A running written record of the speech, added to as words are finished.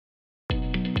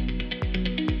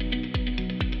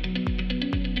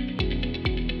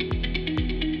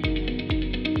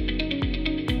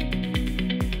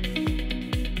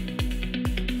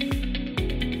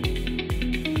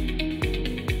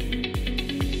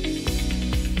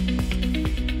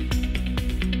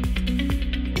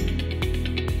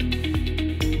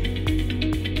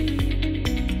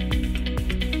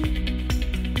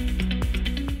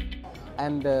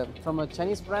and from a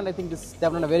Chinese brand, I think they've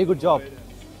done a very good job.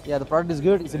 Yeah, the product is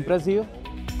good, it's impressive.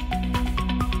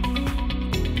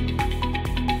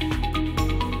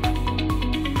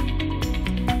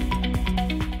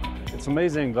 It's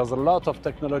amazing. There's a lot of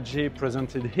technology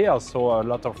presented here. So a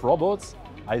lot of robots.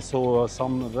 I saw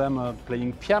some of them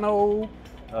playing piano,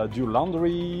 do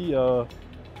laundry.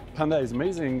 Panda is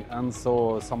amazing, and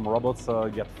so some robots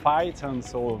get fight, and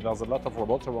so there's a lot of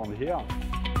robots around here.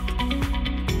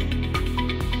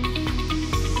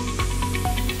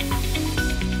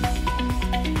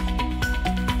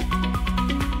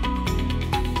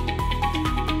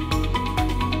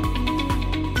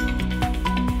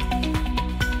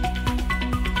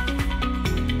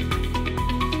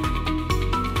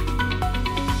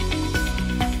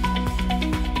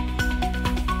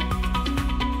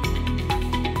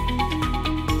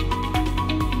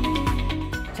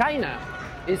 China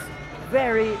is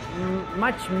very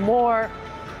much more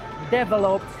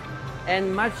developed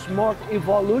and much more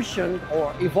evolved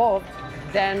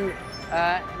than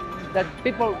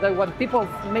what people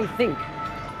may think.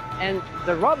 And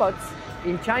the robots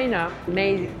in China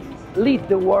may lead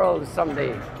the world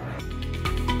someday.